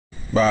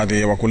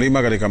Baadhi ya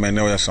wakulima katika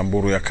maeneo ya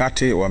Samburu ya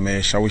kati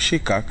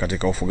wameshawishika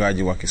katika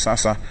ufugaji wa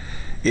kisasa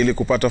ili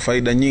kupata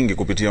faida nyingi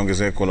kupitia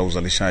ongezeko la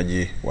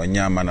uzalishaji wa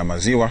nyama na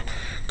maziwa,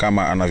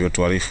 kama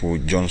anavyotuarifu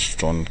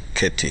Johnston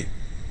Keti.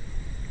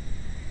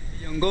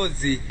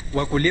 Viongozi,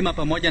 wakulima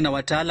pamoja na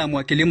wataalamu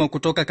wa kilimo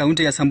kutoka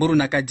kaunti ya Samburu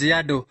na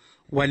Kajiado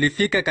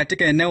walifika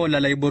katika eneo la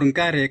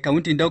Laiburngare,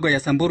 kaunti ndogo ya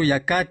Samburu ya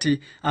kati,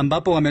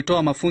 ambapo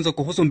wametoa mafunzo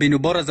kuhusu mbinu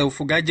bora za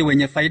ufugaji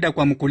wenye faida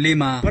kwa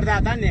mkulima.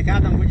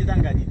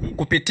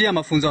 Kupitia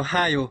mafunzo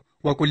hayo,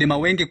 wakulima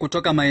wengi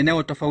kutoka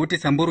maeneo tofauti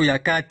Samburu ya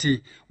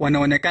kati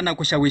wanaonekana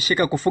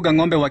kushawishika kufuga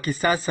ng'ombe wa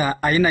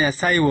kisasa aina ya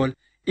Saiwal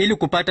ili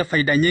kupata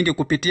faida nyingi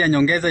kupitia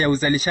nyongeza ya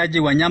uzalishaji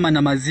wa nyama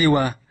na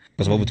maziwa.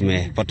 Kwa sababu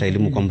tumepata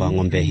elimu kwamba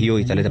ng'ombe hiyo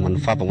italeta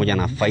manufaa pamoja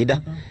na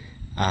faida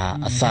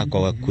hasa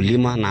kwa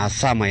wakulima na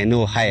hasa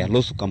maeneo haya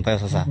losu ambayo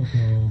sasa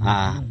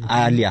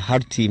hali ya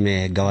ardhi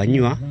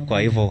imegawanywa.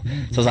 Kwa hivyo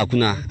sasa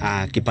hakuna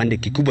kipande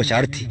kikubwa cha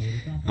ardhi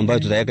ambayo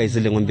tutaweka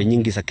zile ng'ombe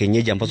nyingi za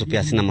kienyeji ambazo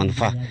pia sina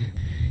manufaa.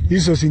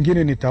 Hizo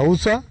zingine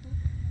nitauza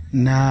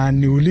na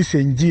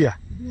niulize njia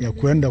ya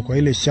kuenda kwa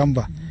ile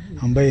shamba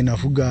ambayo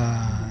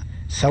inafuga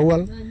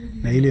Sawal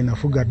na ile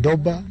inafuga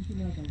Doba,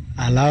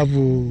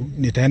 alafu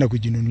nitaenda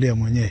kujinunulia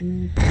mwenyewe.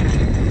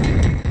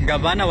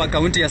 Gavana wa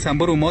kaunti ya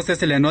Samburu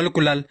Moses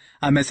Lenolkulal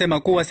amesema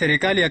kuwa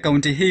serikali ya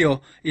kaunti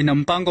hiyo ina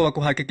mpango wa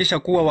kuhakikisha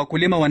kuwa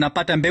wakulima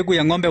wanapata mbegu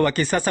ya ng'ombe wa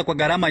kisasa kwa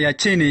gharama ya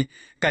chini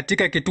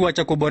katika kituo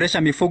cha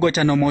kuboresha mifugo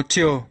cha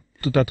Nomotio.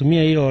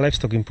 Tutatumia hiyo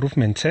Livestock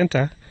Improvement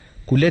Center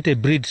kulete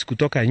breeds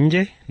kutoka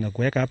nje na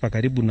kuweka hapa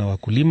karibu na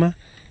wakulima,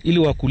 ili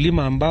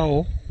wakulima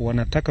ambao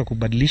wanataka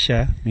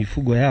kubadilisha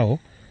mifugo yao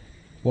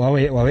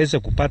waweze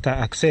kupata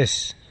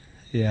access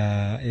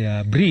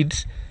ya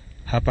breeds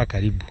hapa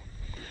karibu.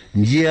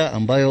 Njia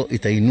ambayo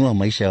itainua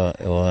maisha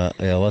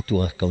ya watu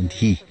wa kaunti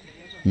hii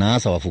na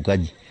hasa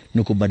wafugaji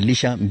ni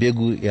kubadilisha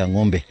mbegu ya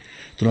ng'ombe.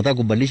 Tunataka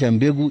kubadilisha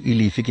mbegu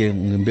ili ifike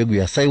mbegu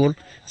ya Saiwal.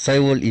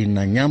 Saiwal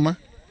ina nyama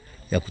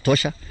ya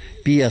kutosha,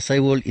 pia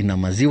Saiwal ina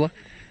maziwa.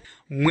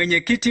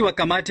 Mwenyekiti wa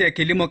kamati ya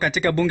kilimo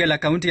katika bunge la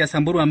kaunti ya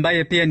Samburu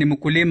ambaye pia ni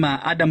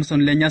mkulima,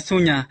 Adamson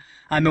Lenyasunya,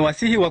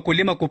 amewasihi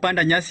wakulima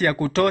kupanda nyasi ya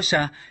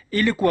kutosha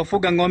ili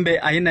kuwafuga ng'ombe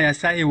aina ya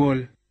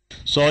Saiwal.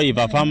 So if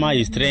a farmer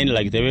is trained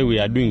like the way we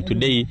are doing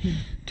today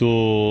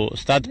to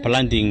start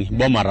planting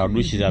bomarad,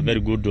 which is a very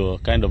good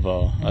kind of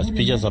a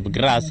species of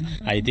grass,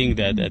 I think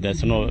that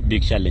there's no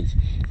big challenge.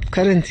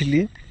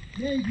 Currently,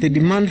 the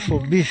demand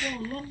for beef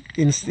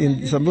in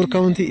Samburu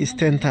County is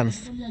 10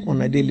 tons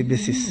on a daily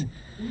basis.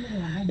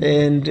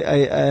 And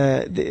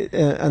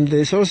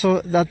there's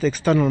also that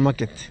external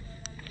market,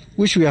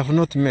 which we have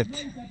not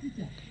met.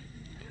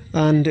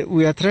 And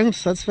we are trying to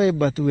satisfy,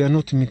 but we are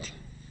not meeting.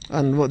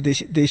 And what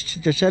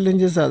the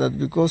challenges are that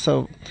because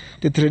of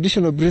the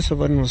traditional breeds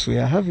of animals we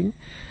are having,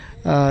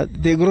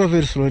 they grow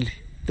very slowly.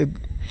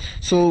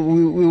 So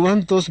we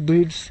want those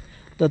breeds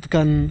that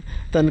can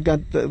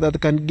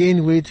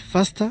gain weight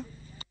faster.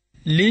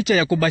 Licha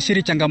ya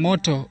kubashiri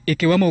changamoto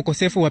ikiwemo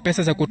ukosefu wa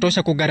pesa za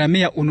kutosha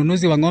kugharamia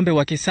ununuzi wa ng'ombe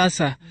wa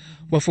kisasa,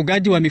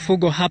 wafugaji wa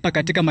mifugo hapa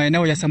katika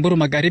maeneo ya Samburu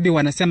Magharibi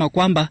wanasema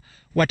kwamba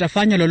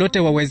watafanya lolote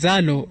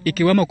wawezalo,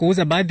 ikiwemo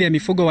kuuza baadhi ya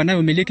mifugo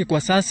wanayomiliki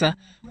kwa sasa,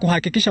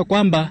 kuhakikisha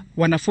kwamba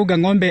wanafuga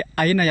ng'ombe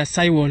aina ya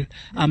Saiwal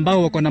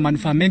ambao wako na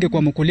manufaa mengi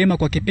kwa mkulima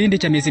kwa kipindi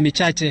cha miezi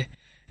michache.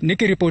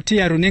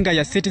 Nikiripotia runinga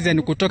ya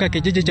Citizen kutoka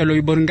kijiji cha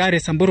Laiburngare,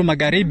 Samburu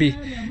Magharibi,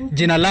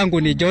 jina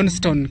langu ni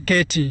Johnston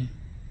Keti.